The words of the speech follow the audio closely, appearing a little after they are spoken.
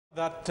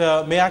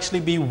That may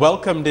actually be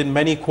welcomed in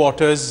many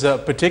quarters,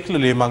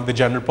 particularly among the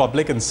general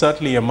public and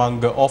certainly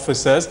among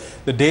officers.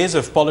 The days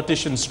of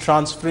politicians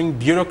transferring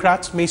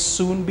bureaucrats may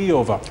soon be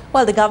over.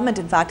 Well, the government,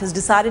 in fact, has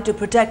decided to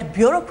protect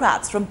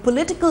bureaucrats from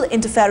political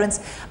interference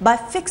by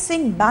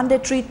fixing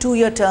mandatory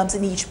 2-year terms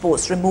in each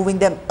post. Removing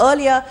them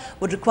earlier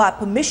would require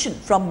permission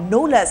from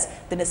no less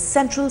than a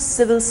central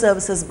civil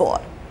services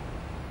board.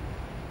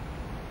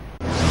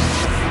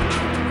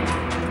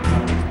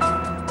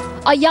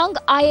 A young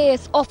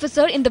IAS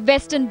officer in the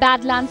western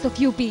Badlands of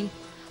UP.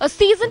 A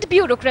seasoned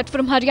bureaucrat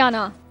from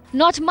Haryana.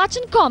 Not much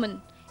in common,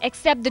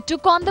 except they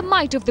took on the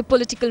might of the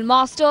political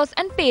masters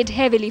and paid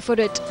heavily for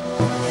it.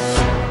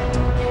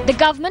 The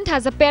government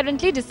has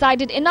apparently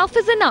decided enough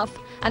is enough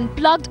and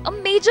plugged a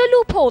major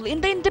loophole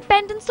in the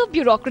independence of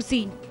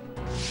bureaucracy.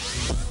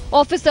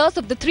 Officers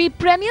of the three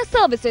premier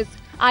services,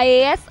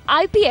 IAS,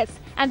 IPS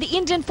and the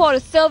Indian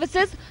Forest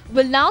Services,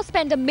 will now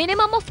spend a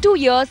minimum of 2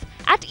 years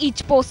at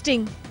each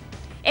posting.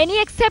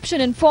 Any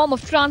exception in form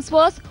of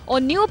transfers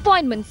or new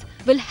appointments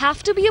will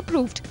have to be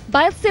approved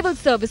by a civil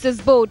services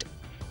board.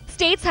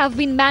 States have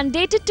been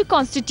mandated to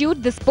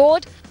constitute this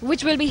board,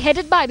 which will be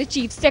headed by the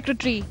Chief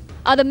Secretary.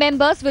 Other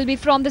members will be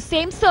from the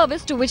same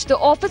service to which the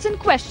office in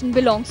question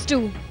belongs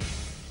to.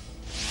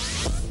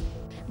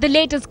 The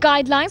latest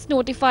guidelines,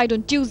 notified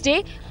on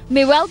Tuesday,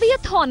 may well be a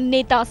thorn in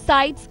Neta's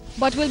sides,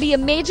 but will be a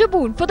major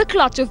boon for the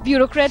clutch of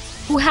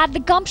bureaucrats who had the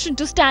gumption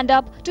to stand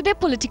up to their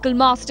political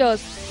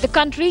masters. The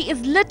country is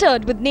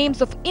littered with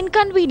names of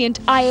inconvenient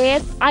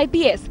IAS,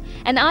 IPS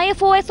and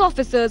IFOS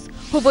officers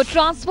who were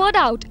transferred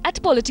out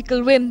at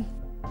political whim.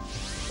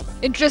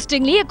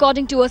 Interestingly,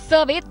 according to a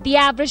survey, the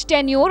average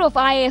tenure of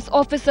IAS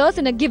officers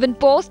in a given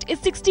post is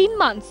 16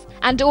 months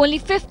and only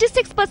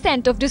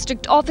 56% of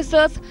district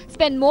officers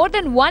spend more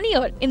than 1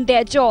 year in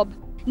their job.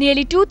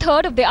 Nearly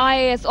 2/3 of the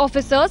IAS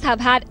officers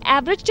have had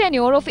average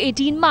tenure of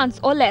 18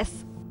 months or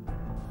less.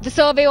 The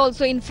survey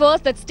also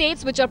infers that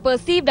states which are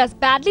perceived as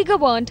badly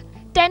governed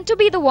tend to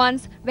be the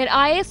ones where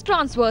IAS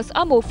transfers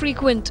are more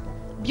frequent.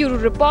 Bureau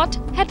Report,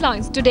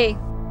 Headlines Today.